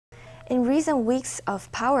In recent weeks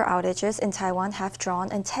of power outages in Taiwan have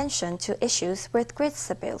drawn attention to issues with grid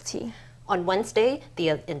stability. On Wednesday,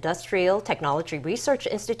 the Industrial Technology Research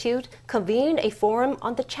Institute convened a forum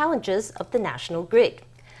on the challenges of the national grid.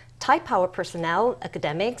 Taipower personnel,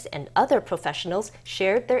 academics, and other professionals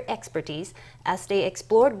shared their expertise as they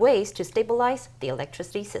explored ways to stabilize the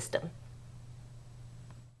electricity system.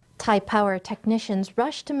 Taipower technicians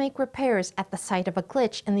rushed to make repairs at the site of a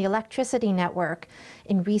glitch in the electricity network.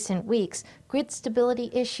 In recent weeks, grid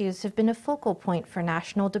stability issues have been a focal point for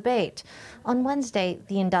national debate. On Wednesday,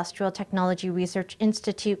 the Industrial Technology Research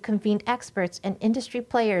Institute convened experts and industry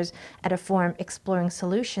players at a forum exploring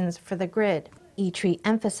solutions for the grid. ITRI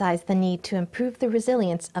emphasized the need to improve the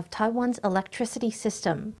resilience of Taiwan's electricity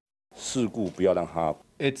system.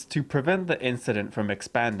 It's to prevent the incident from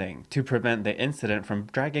expanding, to prevent the incident from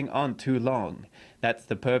dragging on too long. That's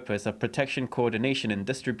the purpose of protection coordination in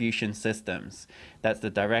distribution systems. That's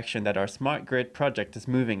the direction that our smart grid project is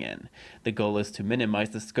moving in. The goal is to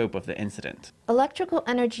minimize the scope of the incident. Electrical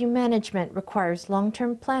energy management requires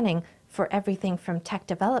long-term planning for everything from tech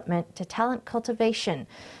development to talent cultivation.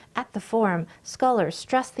 At the forum, scholars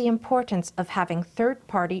stressed the importance of having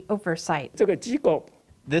third-party oversight.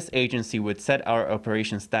 This agency would set our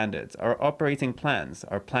operation standards, our operating plans,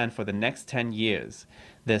 our plan for the next 10 years.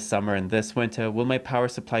 This summer and this winter, will my power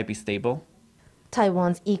supply be stable?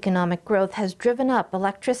 Taiwan's economic growth has driven up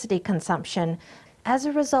electricity consumption. As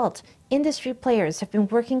a result, industry players have been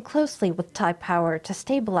working closely with Taipower to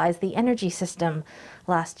stabilize the energy system.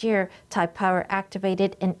 Last year, Taipower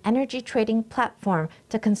activated an energy trading platform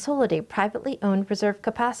to consolidate privately owned reserve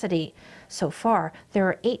capacity. So far, there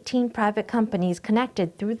are 18 private companies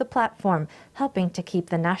connected through the platform, helping to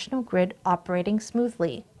keep the national grid operating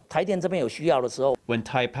smoothly. When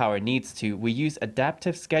Taipower needs to, we use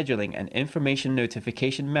adaptive scheduling and information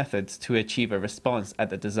notification methods to achieve a response at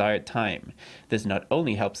the desired time. This not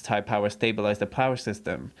only helps Taipower stabilize the power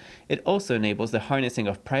system, it also enables the harnessing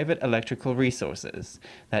of private electrical resources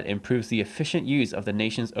that improves the efficient use of the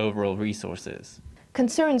nation's overall resources.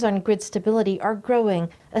 Concerns on grid stability are growing,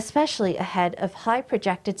 especially ahead of high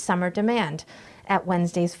projected summer demand. At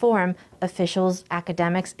Wednesday's forum, officials,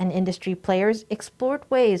 academics, and industry players explored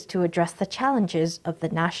ways to address the challenges of the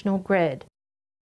national grid.